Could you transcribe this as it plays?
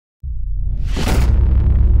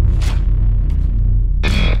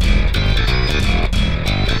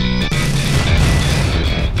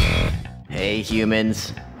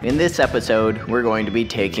humans. In this episode, we're going to be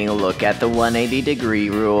taking a look at the 180-degree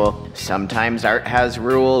rule. Sometimes art has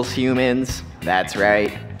rules, humans. That's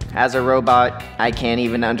right. As a robot, I can't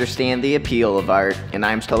even understand the appeal of art, and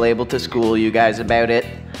I'm still able to school you guys about it.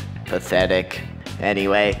 Pathetic.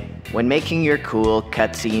 Anyway, when making your cool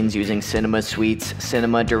cutscenes using Cinema Suite's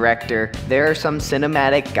Cinema Director, there are some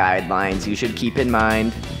cinematic guidelines you should keep in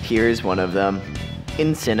mind. Here's one of them.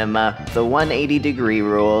 In cinema, the 180-degree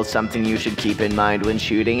rule is something you should keep in mind when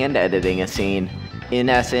shooting and editing a scene. In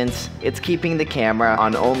essence, it's keeping the camera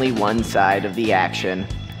on only one side of the action.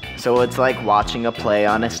 So it's like watching a play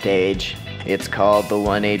on a stage. It's called the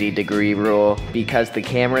 180-degree rule because the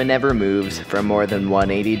camera never moves for more than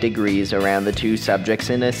 180 degrees around the two subjects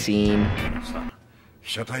in a scene.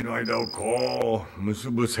 被写体の間をこう結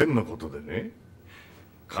ぶ線のことでね、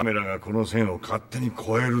カメラがこの線を勝手に越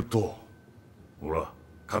えると、ほら、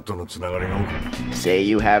カットのつながりが起こる。 Say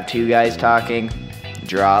you have two guys talking.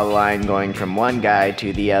 Draw a line going from one guy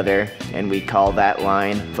to the other, and we call that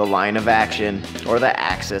line the line of action, or the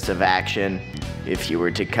axis of action. If you were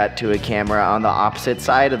to cut to a camera on the opposite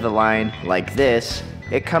side of the line, like this,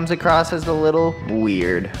 it comes across as a little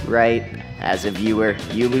weird, right? As a viewer,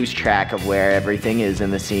 you lose track of where everything is in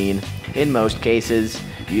the scene. In most cases,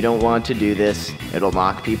 you don't want to do this. It'll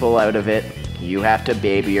knock people out of it. You have to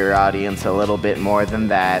baby your audience a little bit more than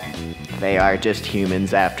that. They are just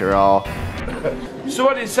humans after all. So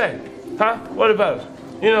what do you say? Huh? What about it?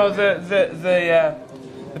 You know,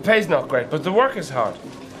 the pay's not great, but the work is hard.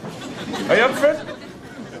 Are you up for it?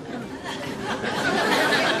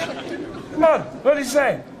 Come on, what do you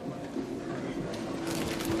say?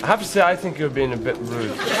 I have to say, I think you're being a bit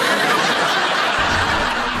rude.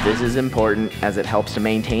 This is important as it helps to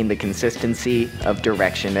maintain the consistency of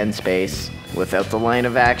direction and space. Without the line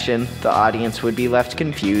of action, the audience would be left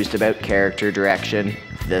confused about character direction.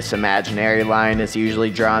 This imaginary line is usually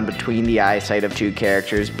drawn between the eyesight of two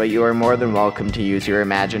characters, but you are more than welcome to use your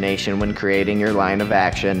imagination when creating your line of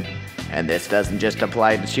action. And this doesn't just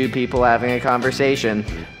apply to two people having a conversation.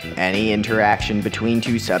 Any interaction between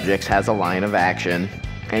two subjects has a line of action.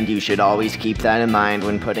 And you should always keep that in mind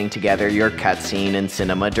when putting together your cutscene in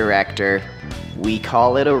Cinema Director. We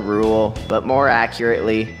call it a rule, but more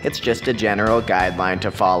accurately, it's just a general guideline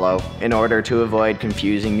to follow in order to avoid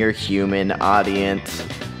confusing your human audience.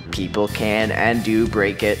 People can and do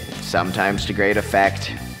break it, sometimes to great effect.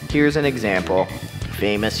 Here's an example.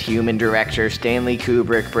 Famous human director Stanley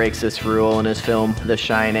Kubrick breaks this rule in his film The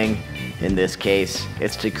Shining. In this case,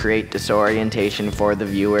 it's to create disorientation for the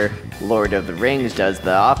viewer. Lord of the Rings does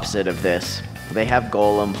the opposite of this. They have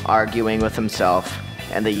Gollum arguing with himself,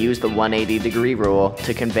 and they use the 180-degree rule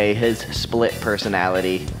to convey his split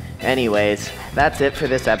personality. Anyways, that's it for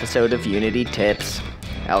this episode of Unity Tips.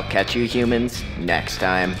 I'll catch you humans next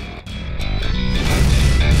time.